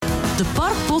de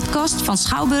parkpodcast van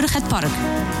Schouwburg Het Park.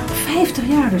 50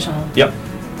 jaar dus al. Ja.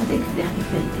 Want ik ben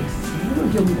echt heel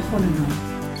jong begonnen nog.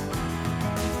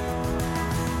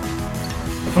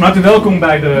 Van harte welkom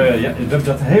bij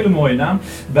dat hele mooie naam,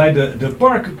 bij de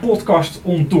Parkpodcast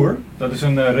on Tour. Dat is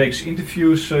een reeks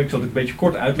interviews, ik zal het een beetje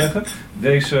kort uitleggen.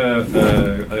 Deze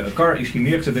car is hier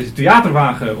neergezet, deze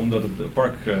theaterwagen, omdat het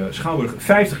park Schouwburg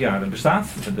 50 jaar bestaat.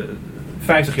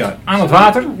 50 jaar aan het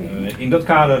water. In dat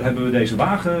kader hebben we deze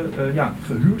wagen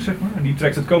gehuurd, zeg maar. En die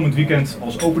trekt het komend weekend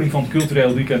als opening van het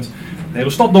cultureel weekend de hele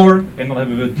stad door. En dan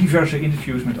hebben we diverse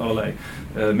interviews met allerlei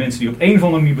mensen die op een of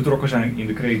andere manier betrokken zijn in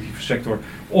de creatieve sector.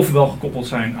 Ofwel gekoppeld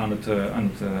zijn aan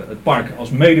het park als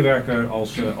medewerker,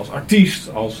 als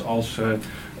artiest, als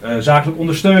zakelijke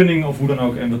ondersteuning of hoe dan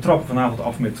ook. En we trappen vanavond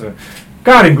af met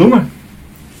Karin Bloemen.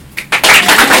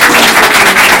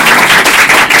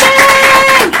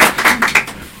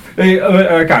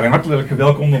 Hey, Karin, hartelijk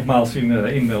welkom nogmaals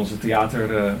in onze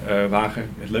theaterwagen.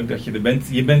 Leuk dat je er bent.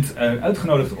 Je bent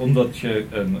uitgenodigd omdat je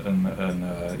een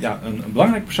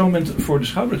belangrijk persoon bent voor de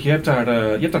Schouwburg. Je hebt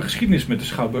daar geschiedenis met de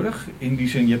Schouwburg. In die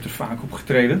zin, je hebt er vaak op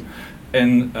getreden.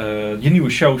 En je nieuwe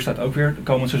show staat ook weer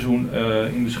komend seizoen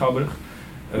in de Schouwburg.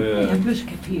 Dus ik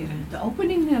heb hier de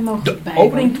opening mogen bijwonen. De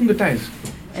opening toen de tijd.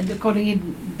 En de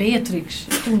koningin Beatrix,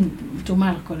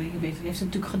 toenmalige koningin Beatrix, heeft het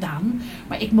natuurlijk gedaan.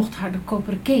 Maar ik mocht haar de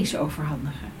koperen kees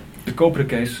overhandigen. De koperen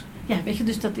kees? Ja, weet je,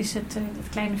 dus dat is het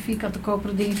kleine vierkante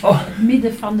koperen ding van het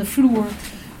midden van de vloer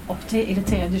in het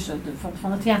theater, dus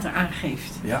van het theater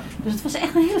aangeeft. Ja. Dus het was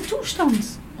echt een hele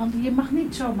toestand. Want je mag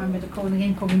niet zomaar met de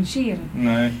koningin communiceren.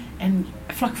 Nee. En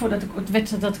vlak voordat ik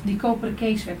die koperen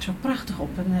kees werd zo prachtig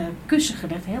op een kussen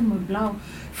gelegd. Heel mooi blauw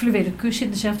fluwelen kussen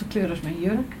in dezelfde kleur als mijn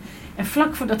jurk. En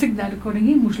vlak voordat ik naar de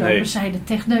koningin moest lopen, zei de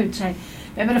techneut, we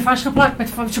hebben er vastgeplakt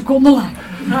met secondenlang.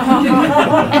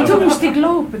 En toen moest ik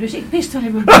lopen, dus ik wist al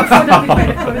helemaal niet voordat ik bij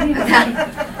de koningin was.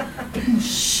 Ik moest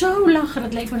zo lachen,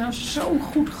 dat leek me nou zo'n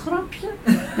goed grapje.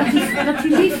 Dat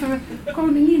die lieve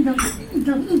koningin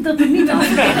dat er niet af.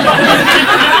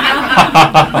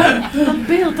 Dat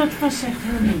beeld, dat was echt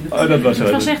heel moeilijk.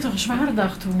 Het was echt een zware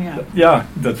dag toen, ja. Ja,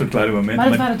 dat soort kleine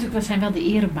momenten. Maar dat zijn wel de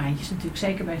erebaantjes natuurlijk,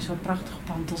 zeker bij zo'n prachtig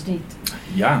pand als dit.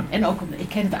 Ja. En ook, ik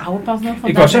ken het oude pand nog.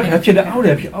 Ik wou zeggen, heb je de oude,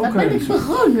 heb je ook... Dat ben ik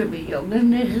begonnen mee, joh, in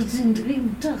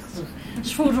 1983. Dat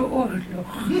is voor de oorlog.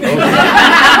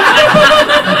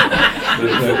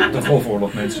 De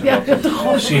Golfoorlog mensen. Ja, de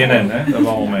Golfoorlog. CNN, hè? Dat hebben we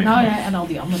allemaal mee. Nou ja, en al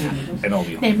die andere dingen.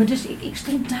 Dus. Nee, maar dus ik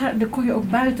stond daar kon je ook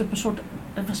buiten op een soort...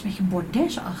 Dat was een beetje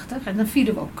bordesachtig. En dan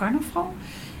vierden we ook carnaval.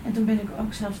 En toen ben ik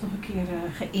ook zelfs nog een keer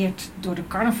geëerd door de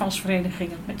carnavalsvereniging.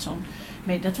 Met zo'n...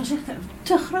 Dat was echt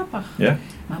te grappig. Ja?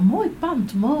 Maar mooi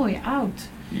pand, mooi, oud.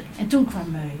 Ja. En toen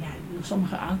kwamen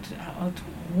sommige oud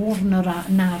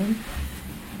Hoornaren.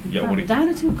 Die kwamen daar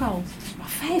natuurlijk al. Het is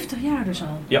maar 50 jaar dus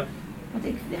al. Ja. Want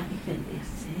ik ben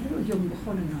echt heel jong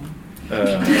begonnen dan.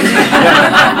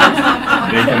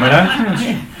 Denk je maar uit.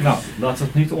 Nou, laat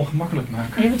het niet ongemakkelijk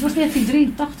maken. Nee, het was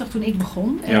 1983 toen ik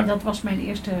begon. En dat was mijn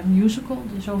eerste musical,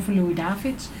 de zoon van Louis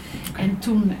Davids. Okay. En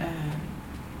toen...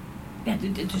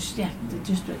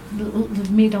 Dus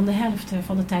meer dan de helft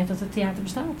van de tijd dat het theater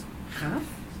bestaat.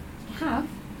 Gaaf.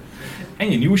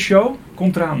 En je nieuwe show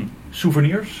komt eraan.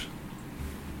 Souvenirs.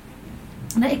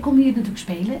 Nee, ik kom hier natuurlijk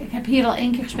spelen. Ik heb hier al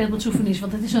 1 keer gespeeld met Souvenirs,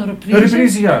 want het is een reprise. Een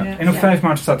reprise, ja. En op 5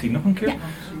 maart staat hij nog een keer.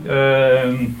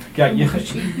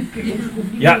 Goed.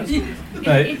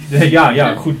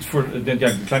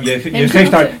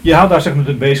 Je haalt daar zeg maar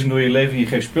de bezem door je leven en je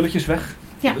geeft spulletjes weg.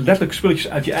 Ja. Letterlijk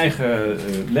spulletjes uit je eigen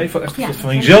leven, wat echt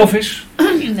van jezelf is.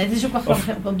 Nee, het is ook wel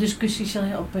grappig, op discussies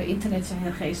op internet zijn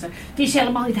heel geestig. Het is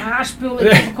helemaal niet haar spul.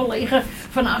 Ik heb een collega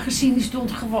van Argentinië die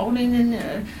stond gewoon in een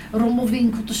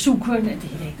rommelwinkel te zoeken. En ik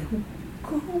dacht,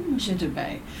 hoe komen ze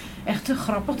erbij? Echt te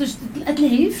grappig. Dus het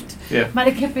leeft. Ja. Maar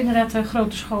ik heb inderdaad een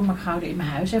grote schoonmaak gehouden in mijn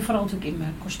huis. En vooral natuurlijk in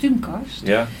mijn kostuumkast.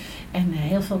 Ja. En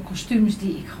heel veel kostuums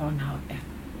die ik gewoon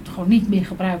niet meer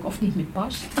gebruik of niet meer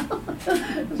past.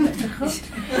 Dat is echt een groot.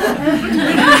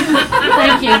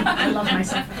 Dank je. I love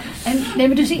myself. Nee,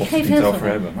 maar dus ik geef heel veel. Over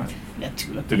hebben, maar... Ja,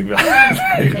 tuurlijk wel.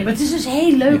 Nee, maar het is dus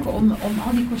heel leuk om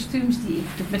al die kostuums die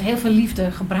ik met heel veel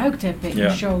liefde gebruikt heb in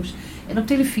shows en op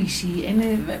televisie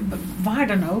en waar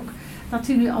dan ook, dat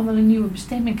die nu allemaal een nieuwe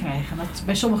bestemming krijgen. Dat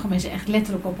bij sommige mensen echt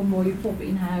letterlijk op een mooie pop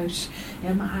in huis,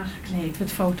 helemaal aangekleed,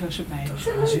 met foto's erbij.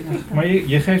 Maar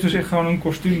je geeft dus echt gewoon een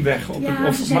kostuum weg,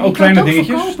 maar ook kleine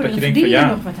dingetjes, verkopen, dat je denkt van ja,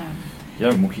 nog wat aan. Ja,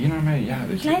 wat moet ik hier nou mee? Ja,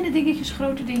 kleine dingetjes,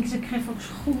 grote dingetjes. Ik geef ook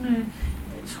schoenen,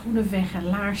 schoenen weg en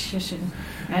laarsjes.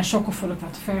 En sokken vond ik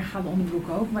wat ver gaan, onderbroek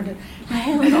ook. Maar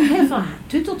heel veel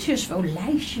tutteltjes,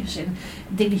 lijstjes en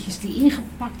dingetjes die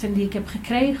ingepakt en die ik heb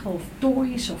gekregen. Of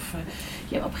toys. Of,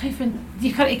 op een gegeven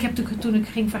moment, ik heb natuurlijk toen ik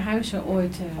ging verhuizen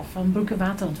ooit van Broek en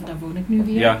Water, want daar woon ik nu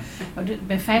weer. Ja.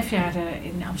 Bij 5 jaar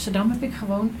in Amsterdam heb ik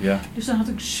gewoond. Ja. Dus dan had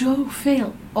ik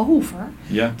zoveel over,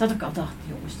 dat ik al dacht,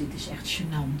 jongens, dit is echt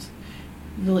gênant.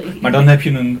 Maar dan heb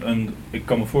je ik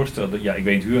kan me voorstellen, dat, ik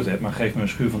weet niet hoe je het hebt, maar geef me een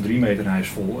schuur van 3 meter en hij is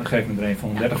vol. En geef me er een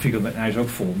van 30 vierkante en hij is ook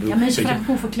vol. Mensen vragen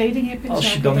hoeveel kleding heb je.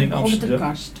 Als je dan in Amsterdam... een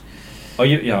kast. Maar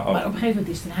op een gegeven moment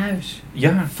is het een huis.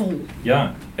 Ja. Vol.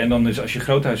 Ja, en dan is als je een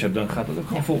groot huis hebt, dan gaat het ook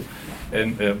gewoon vol.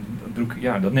 En broek,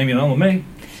 dat neem je dan allemaal mee.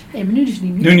 Nee, maar nu dus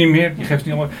niet meer. Nu niet meer, je geeft het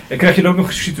niet allemaal. En krijg je dan ook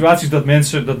nog situaties dat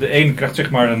de ene krijgt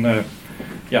zeg maar een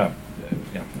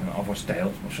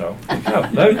afwasstijl of zo. Ja,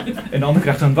 leuk. En de ander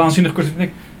krijgt een waanzinnig korte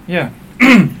nek. Ja.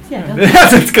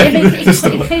 Dat krijg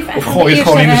je. Of gooi je het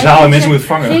gewoon in de zaal en mensen moeten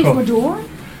het vangen. Geef me door.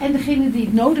 En degene die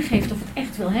het nodig heeft of het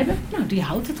echt wil hebben, die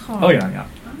houdt het gewoon. Oh ja.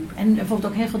 En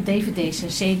bijvoorbeeld ook heel veel dvd's en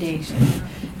cd's.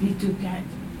 Die natuurlijk,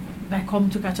 wij komen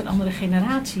natuurlijk uit een andere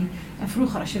generatie. En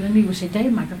vroeger als je een nieuwe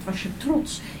cd maakt, dat was je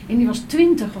trots. En die was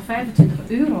 20 of 25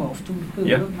 euro of toen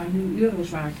gulden, maar nu euro's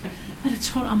waard. Maar het is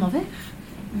gewoon allemaal weg.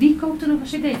 Wie koopt er nog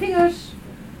een cd? Vingers!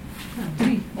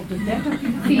 3 op de 30,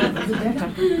 4 op de 30.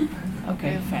 Oké,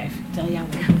 5. Tel jou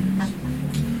weg.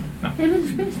 Nee, maar het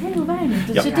is best heel weinig.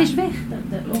 Dus het is weg.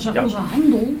 Onze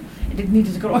handel. Ik denk niet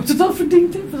dat ik er ooit het al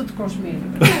verdiend heb, want het kost meer.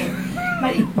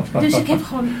 Dus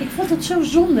ik vond het zo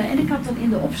zonde. En ik had dan in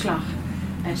de opslag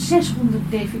 600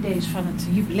 dvd's van het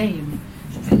jubileum.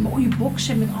 Zoveel mooie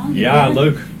boxen met al die dingen.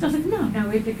 Leuk. Toen dacht ik,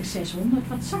 nou heb ik er 600.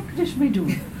 Wat zal ik dus mee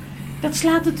doen? Dat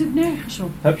slaat natuurlijk nergens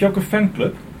op. Heb je ook een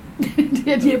fanclub? Die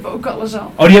hebben ook alles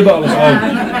al. Oh, die hebben alles al.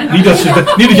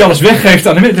 Niet dat je alles weggeeft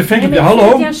aan de fanclub.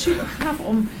 Hallo? Ja, super gaaf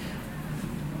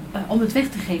om het weg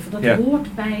te geven. Dat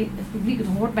hoort bij het publiek, het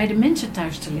hoort bij de mensen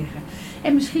thuis te liggen.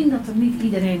 En misschien dat er niet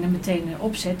iedereen er meteen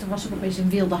opzet. Er was ook opeens een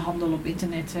wilde handel op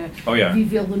internet. Wie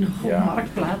wilde een goede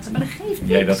marktplaats? Maar dat geeft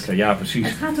niks. Precies.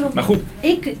 Het gaat erop, maar goed.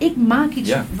 Ik maak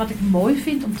iets wat ik mooi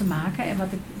vind om te maken en wat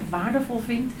ik waardevol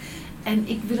vind. En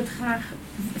ik wil het graag,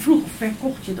 vroeger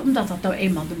verkocht je het, omdat dat nou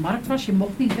eenmaal de markt was. Je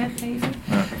mocht niet weggeven,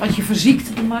 want je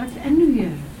verziekte de markt. En nu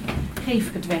geef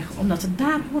ik het weg, omdat het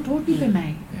daar hoort niet bij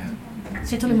mij. Het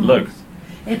zit alleen maar leuk.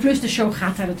 En plus de show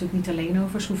gaat daar natuurlijk niet alleen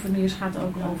over. Souvenirs gaat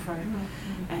ook over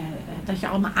dat je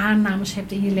allemaal aannames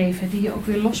hebt in je leven die je ook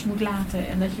weer los moet laten.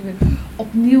 En dat je weer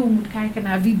opnieuw moet kijken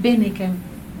naar wie ben ik en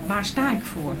waar sta ik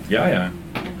voor. Ja.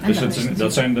 Dus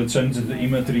dat zijn de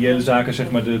immateriële zaken,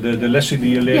 zeg maar, de lessen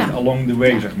die je leert along the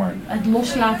way, zeg maar. Het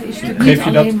loslaten is natuurlijk niet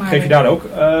alleen maar... Geef je daar ook,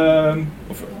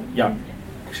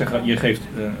 ik zeg, je geeft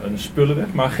een spullen weg,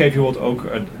 maar geef je bijvoorbeeld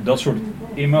ook dat soort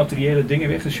immateriële dingen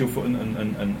weg? Dus je hoeft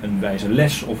een wijze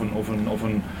les of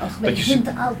een dat je vindt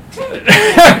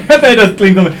altijd. Nee, dat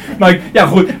klinkt dan... Maar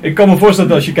goed, ik kan me voorstellen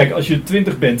dat als je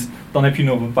 20 bent, dan heb je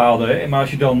nog een bepaalde... Maar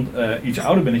als je dan iets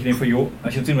ouder bent, dat je denkt van joh,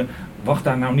 als je 20 bent, wacht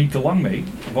daar nou niet te lang mee.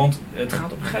 Want het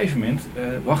gaat op een gegeven moment,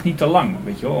 wacht niet te lang,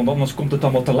 weet je wel. Want anders komt het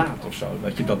allemaal te laat of zo.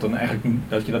 Dat je dat dan eigenlijk...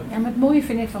 Ja, maar het mooie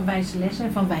vind ik van wijze lessen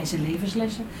en van wijze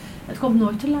levenslessen, het komt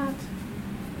nooit te laat.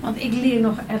 Want ik leer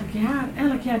nog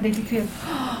elk jaar denk ik weer,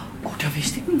 oh, dat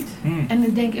wist ik niet. En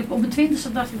dan denk ik, op mijn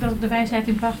 20ste dacht ik dat ik de wijsheid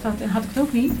in pacht had en had ik het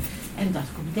ook niet. En dan dacht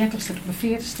ik op mijn 30ste, op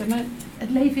mijn 40ste. Maar het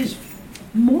leven is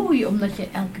mooi omdat je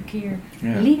elke keer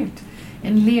leert.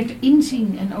 En leert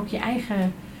inzien en ook je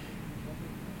eigen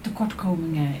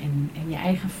tekortkomingen en je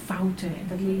eigen fouten. En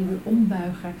dat leer je weer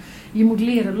ombuigen. Je moet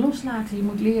leren loslaten, je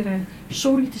moet leren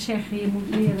sorry te zeggen, je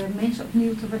moet leren mensen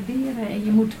opnieuw te waarderen. En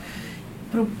je moet...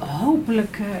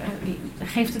 Hopelijk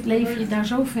geeft het leven je daar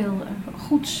zoveel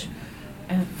goeds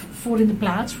voor in de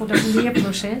plaats, voor dat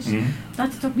leerproces,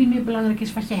 dat het ook niet meer belangrijk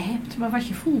is wat je hebt, maar wat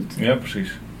je voelt. Ja,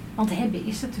 precies. Want hebben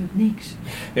is natuurlijk niks.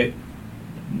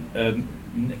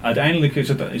 Uiteindelijk is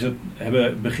het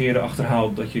hebben begeren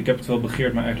achterhaald dat ik heb het wel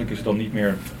begeerd, maar eigenlijk is het dan niet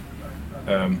meer,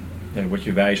 word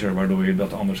je wijzer waardoor je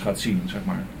dat anders gaat zien, zeg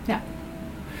maar. Ja.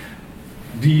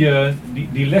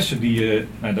 Die lessen die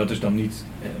dat is dan niet,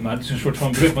 maar het is een soort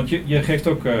van brug, want je geeft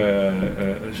ook,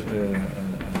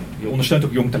 je ondersteunt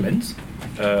ook jong talent.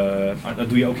 Maar dat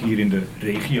doe je ook hier in de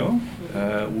regio.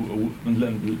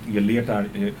 Je leert daar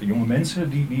jonge mensen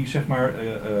die zeg maar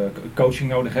coaching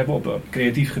nodig hebben op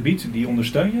creatief gebied, die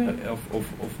ondersteun je? Of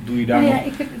doe je daar nog?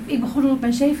 Ik begon op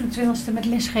mijn 27e met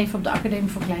lesgeven op de Academie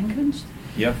voor Kleinkunst.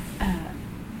 Ja.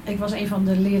 Ik was een van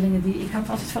de leerlingen die...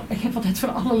 Ik heb altijd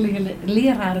van alle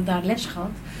leraren daar les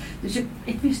gehad. Dus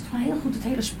ik wist van heel goed het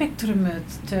hele spectrum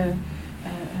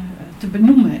te te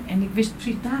benoemen. En ik wist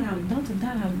precies, daar haal ik dat en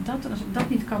daar haal ik dat. En als ik dat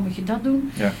niet kan, moet je dat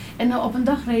doen. Ja. En dan op een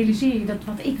dag realiseer je dat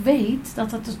wat ik weet,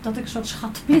 dat ik een soort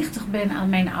schatplichtig ben aan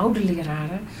mijn oude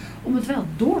leraren. Om het wel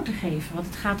door te geven, want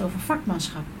het gaat over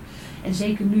vakmanschap. En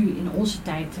zeker nu in onze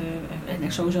tijd,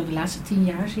 en sowieso de laatste 10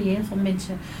 jaar, zie je heel veel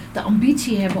mensen de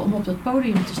ambitie hebben om op dat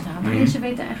podium te staan. Maar ze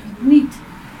weten eigenlijk niet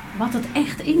wat het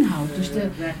echt inhoudt. Dus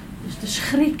de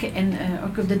schrik en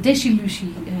ook de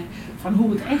desillusie van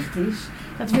hoe het echt is,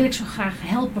 dat wil ik zo graag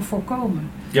helpen voorkomen.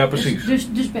 Ja, precies.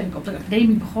 Dus ben ik op de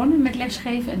academie begonnen met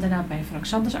lesgeven en daarna bij Frank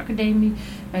Sanders Academie,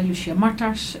 bij Lucia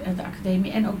Martars de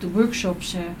academie en ook de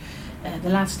workshops de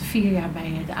laatste 4 jaar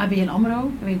bij de ABN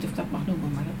AMRO. Ik weet niet of ik dat mag noemen,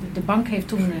 maar de bank heeft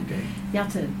toen die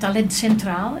had talent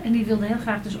centraal en die wilde heel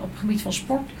graag dus op het gebied van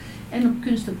sport en op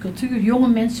kunst en cultuur jonge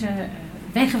mensen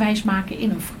wegwijs maken in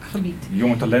een vakgebied.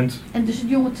 Jonge talent. En dus het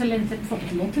jonge talent,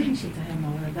 bijvoorbeeld Lotte, die zit er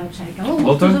helemaal, daar zei ik al,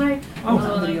 Lotte.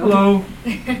 Hallo.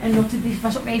 En Lotte die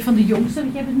was ook een van de jongsten,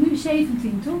 want jij bent nu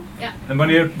 17, toch? Ja. En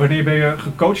wanneer ben je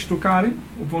gecoacht door Karin?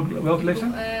 Op welke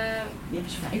leeftijd?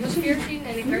 Ik was 14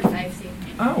 en ik werd 15.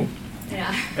 Oh. Ja.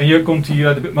 En je komt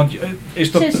hier, want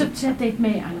is dat... Ze deed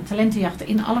mee aan een talentenjacht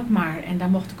in Alkmaar en daar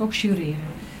mocht ik ook jureren.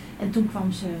 En toen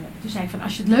zei ik van,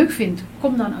 als je het leuk vindt,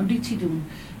 kom dan auditie doen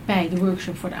bij de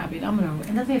workshop voor de ABN AMRO.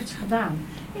 En dat heeft ze gedaan.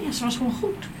 En ja, ze was gewoon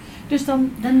goed. Dus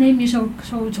dan neem je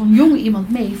zo'n jong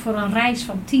iemand mee voor een reis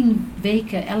van 10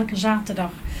 weken, elke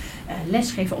zaterdag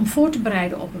lesgeven om voor te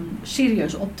bereiden op een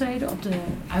serieus optreden op de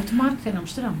Uitermarkt in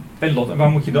Amsterdam. En Lot, en waar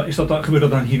moet je dan, gebeurt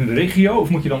dat dan hier in de regio of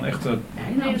moet je dan echt...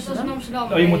 Nee, dat was in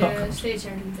Amsterdam, je moet steeds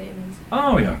entertainment.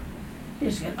 Oh ja.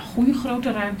 Dus een goede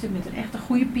grote ruimte met een echt een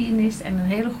goede pianist en een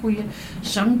hele goede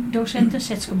zangdocente,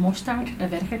 Setske Mostaert, daar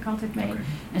werk ik altijd mee. Okay.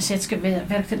 En Setske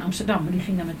werkt in Amsterdam, maar die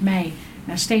ging dan met mij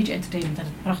naar Stage Entertainment uit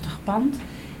het prachtige pand.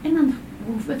 En dan,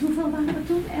 hoeveel waren we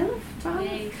toen? 11? 12?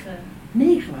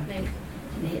 9 waren we.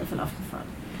 Heel veel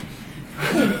afgevallen.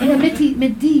 En dan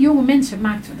met die jonge mensen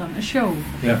maakten we dan een show.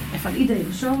 Ja. En van iedereen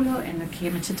een solo en een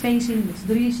keer met z'n 2 zingen, met z'n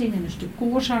 3 zingen en een stuk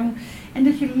koorzang. En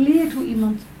dat je leert hoe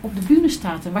iemand op de bühne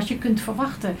staat en wat je kunt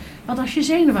verwachten. Want als je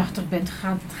zenuwachtig bent,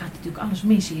 gaat natuurlijk alles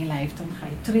mis in je lijf. Dan ga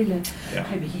je trillen, ga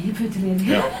je een beetje hyperventileren.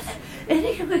 Ja. En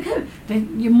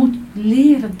je moet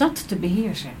leren dat te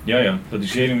beheersen. Ja, dat die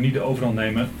zenuwen niet de overhand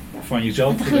nemen van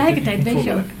jezelf. En tegelijkertijd weet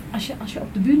je ook, als je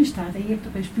op de bühne staat en je hebt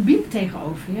opeens publiek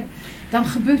tegenover je, dan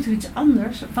gebeurt er iets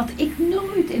anders wat ik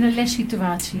nooit in een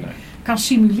lessituatie kan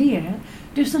simuleren.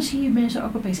 Dus dan zie je mensen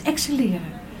ook opeens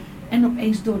excelleren. En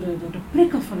opeens door de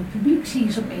prikkel van het publiek zie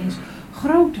je ze opeens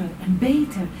groter en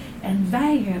beter en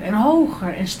wijder en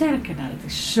hoger en sterker. Nou, dat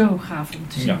is zo gaaf om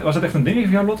te zien. Ja, was dat echt een ding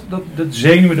voor jou, Lot? Dat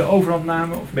zenuwen de overhand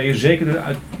namen? Of ben je zeker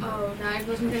eruit? Oh, nou, ik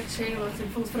was niet echt zenuwachtig.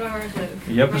 Ik vond het vooral erg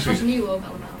leuk. Ja, precies. Maar het was nieuw ook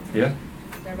allemaal. Ja? Ik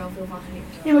heb daar wel veel van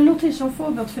geleerd. Ja, maar Lotte is zo'n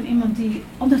voorbeeld van iemand die,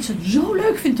 omdat ze het zo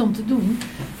leuk vindt om te doen,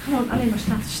 gewoon alleen maar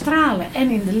staat te stralen. En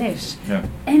in de les. Ja.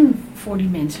 En voor die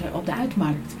mensen op de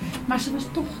uitmarkt. Maar ze was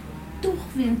toch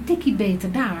weer een tikkie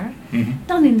beter daar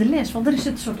dan in de les. Want er is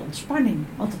het soort ontspanning.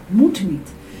 Want het moet niet.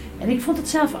 En ik vond het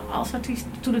zelf als artiest,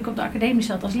 toen ik op de academie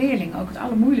zat als leerling, ook het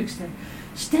allermoeilijkste.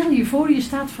 Stel je voor, je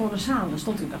staat voor een zaal. Dan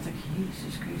stond ik, dacht ik,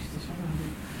 Jezus Christus.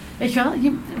 Weet je wel,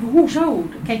 hoezo?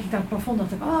 Dan keek ik naar het plafond en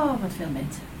dacht ik, oh, wat veel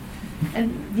mensen.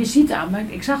 En je ziet aan me,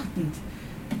 ik zag het niet.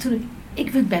 En toen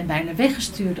ik ben bijna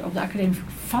weggestuurd op de academie,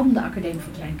 van de Academie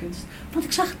voor Kleinkunst. Want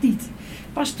ik zag het niet.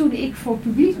 Pas toen ik voor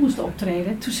publiek moest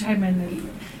optreden, toen zei mijn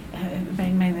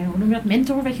hoe noem je dat,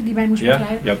 mentor, weet je, die mij moest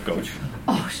begeleiden. Ja, coach.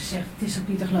 Oh, ze zegt, het is ook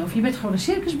niet te geloven. Je bent gewoon een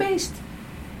circusbeest.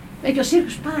 Weet je, als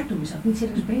circuspaard noemen ze dat. Niet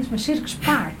circusbeest, maar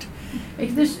circuspaard. Weet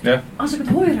je, dus als ik het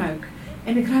hooi ruik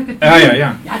en ik ruik het...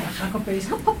 Ja, dan ga ik opeens...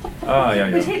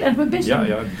 Dat is heel erg mijn best. Ja,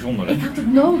 bijzonder. Hè? Ik had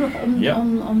het nodig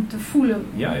om te voelen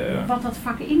wat dat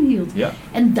vak inhield. Ja.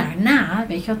 En daarna,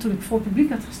 weet je wel, toen ik voor het publiek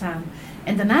had gestaan...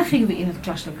 En daarna gingen we in het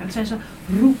klaslokaal. En zei ze,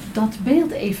 roep dat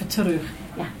beeld even terug.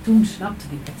 Ja, toen snapte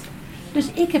ik het.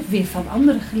 Dus ik heb weer van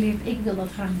anderen geleerd. Ik wil dat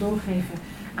graag doorgeven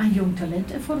aan jong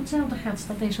talent. En voor hetzelfde gaat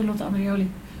staat deze Lotte Andrioli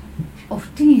over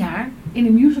 10 jaar in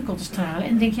een musical te stralen.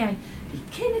 En denk jij, die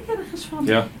ken ik ergens van.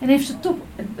 Ja. En heeft ze toch,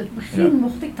 het begin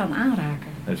mocht ik dan aanraken.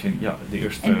 Ja, de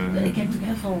eerste... En ik heb natuurlijk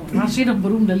heel veel waanzinnig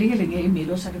beroemde leerlingen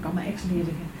inmiddels. Dat heb ik allemaal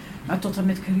ex-leerlingen. Maar tot en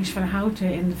met Carice van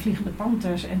Houten en de Vliegende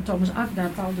Panthers en Thomas Akda,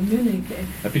 Paul de Munnik.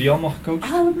 Heb je die allemaal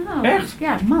gecoacht? Allemaal. Echt?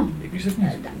 Ja, man. Ik wist het niet.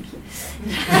 Dank je.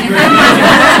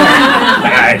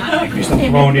 Nee, ik wist dat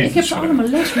gewoon niet. Ik heb ze allemaal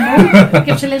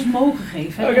les mogen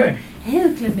geven. Okay. En een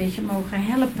heel klein beetje mogen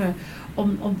helpen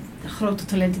om de grote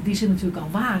talenten die ze natuurlijk al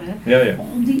waren,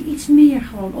 om die iets meer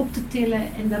gewoon op te tillen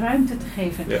en de ruimte te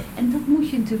geven. Ja. En dat moet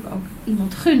je natuurlijk ook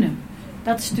iemand gunnen.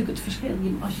 Dat is natuurlijk het verschil.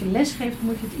 Als je les geeft,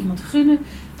 moet je het iemand gunnen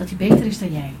dat hij beter is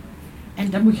dan jij. En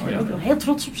daar moet je ook wel heel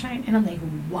trots op zijn. En dan denk ik,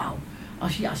 wauw,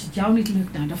 als het jou niet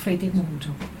lukt, nou, dan vreet ik mijn hoed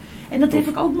op. En dat heb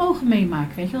ik ook mogen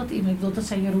meemaken, weet je wel. Dat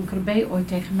zei Jeroen Krabbe ooit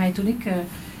tegen mij toen ik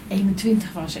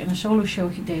 21 was en een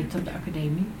soloshowtje deed op de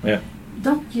academie. Ja.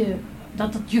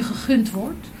 Dat het je gegund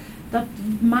wordt, dat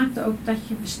maakt ook dat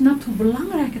je snapt hoe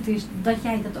belangrijk het is dat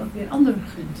jij dat ook weer anderen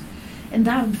gunt. En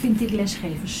daarom vind ik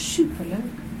lesgeven superleuk.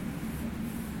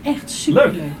 Echt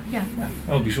superleuk. Leuk. Ja.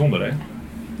 Wel bijzonder, hè?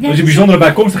 Ja, dus een bijzondere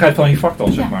bijkomstigheid van je vak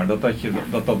dan, zeg maar. Dat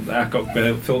eigenlijk ook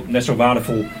heel veel net zo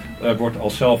waardevol wordt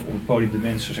als zelf op het podium de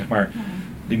mensen, zeg maar,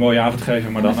 die mooie avond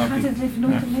geven. Maar dan gaat het even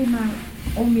nooit alleen maar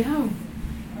om jou.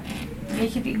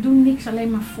 Weet je, ik doe niks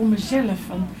alleen maar voor mezelf.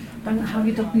 Dan hou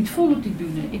je het ook niet vol op die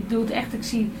bühne. Ik doe het echt, ik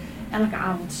zie elke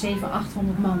avond 700,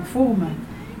 800 man voor me.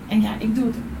 En ja, ik doe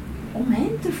het om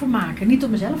hen te vermaken, niet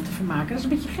om mezelf te vermaken. Dat is een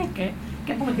beetje gek, hè? Ik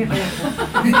heb al een keer gelegd.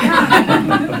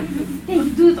 Ja. Nee,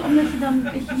 ik doe het omdat je dan,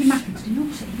 weet je maakt iets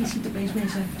los en je ziet opeens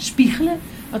mensen spiegelen.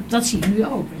 Dat zie je nu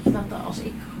ook, weet je. Dat als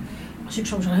ik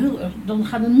zo heel erg, dan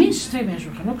gaan er minstens 2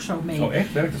 mensen gaan ook zo mee. Oh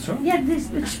echt? Werkt het zo? Ja,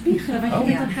 het spiegelen wat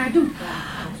je met elkaar doet.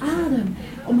 Adem,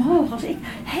 omhoog. Als ik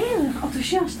heel erg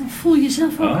enthousiast, dan voel je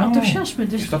zelf ook enthousiasme.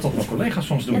 Dus is dat wat mijn collega's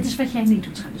soms doen? Dat is wat jij niet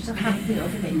doet, dus daar gaan we weer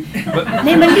overheen.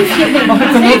 Nee, maar liefje, mag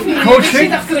ik dan ook coaching? Ik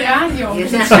zit achter de radio.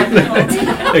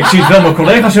 Ik zie het wel mijn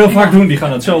collega's heel vaak doen, die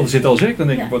gaan hetzelfde zitten als ik. Dan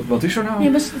denk ik, wat is er nou? Nee,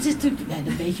 maar het is natuurlijk,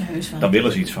 dat weet je heus wel. Dan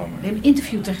willen ze iets van me.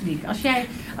 Interviewtechniek.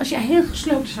 Als jij heel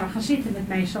gesloten zou gaan zitten met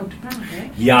mij zo te praten,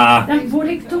 ja. Dan word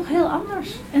ik toch heel anders.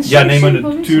 En ja, nee, maar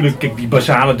natuurlijk, kijk, die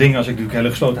basale dingen, als ik natuurlijk hele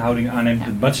gesloten houding aanneem,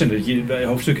 dat zijn bij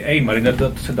hoofdstuk 1, maar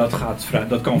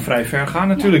dat kan vrij ver gaan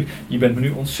natuurlijk. Ja. Je bent me nu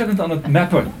ontzettend aan het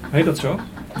mappen. Heet dat zo?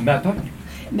 Mappen?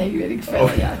 Nee, weet ik veel,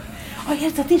 ja. Oh ja,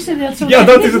 dat is er zo. Ja,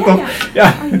 dat is het toch.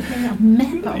 Ja.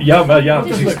 Mappen. Ja, maar ja.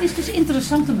 Het is dus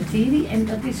interessante materie en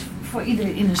dat is voor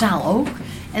iedereen in de zaal ook.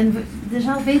 En de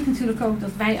zaal weet natuurlijk ook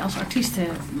dat wij als artiesten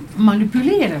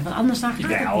manipuleren. Want anders dan gaat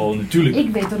het niet. Natuurlijk. Ik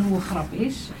weet dan hoe een grap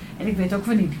is. En ik weet ook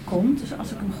wanneer die komt. Dus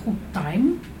als ik hem goed time,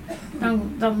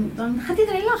 dan gaat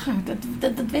iedereen lachen.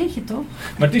 Dat weet je toch?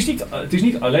 Maar het is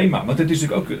niet alleen maar. Want het is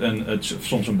natuurlijk ook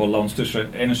soms een balans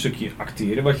tussen en een stukje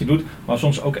acteren wat je doet. Maar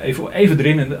soms ook even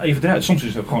erin en even eruit. Soms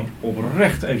is het ook gewoon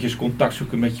oprecht eventjes contact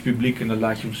zoeken met je publiek. En dan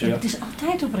laat je hem zeggen. Het is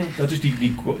altijd oprecht. Dat is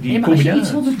die maar als je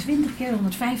iets 120 keer,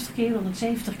 150 keer,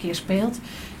 170 keer speelt.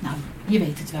 Nou, je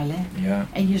weet het wel, hè. Ja.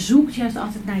 En je zoekt juist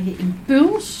altijd naar je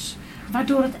impuls.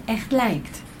 Waardoor het echt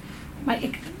lijkt. Maar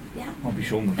oh,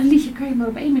 bijzonder. Een liedje kan je maar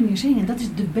op 1 manier zingen. Dat is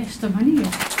de beste manier.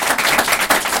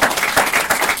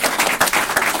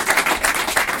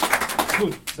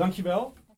 Goed, dankjewel.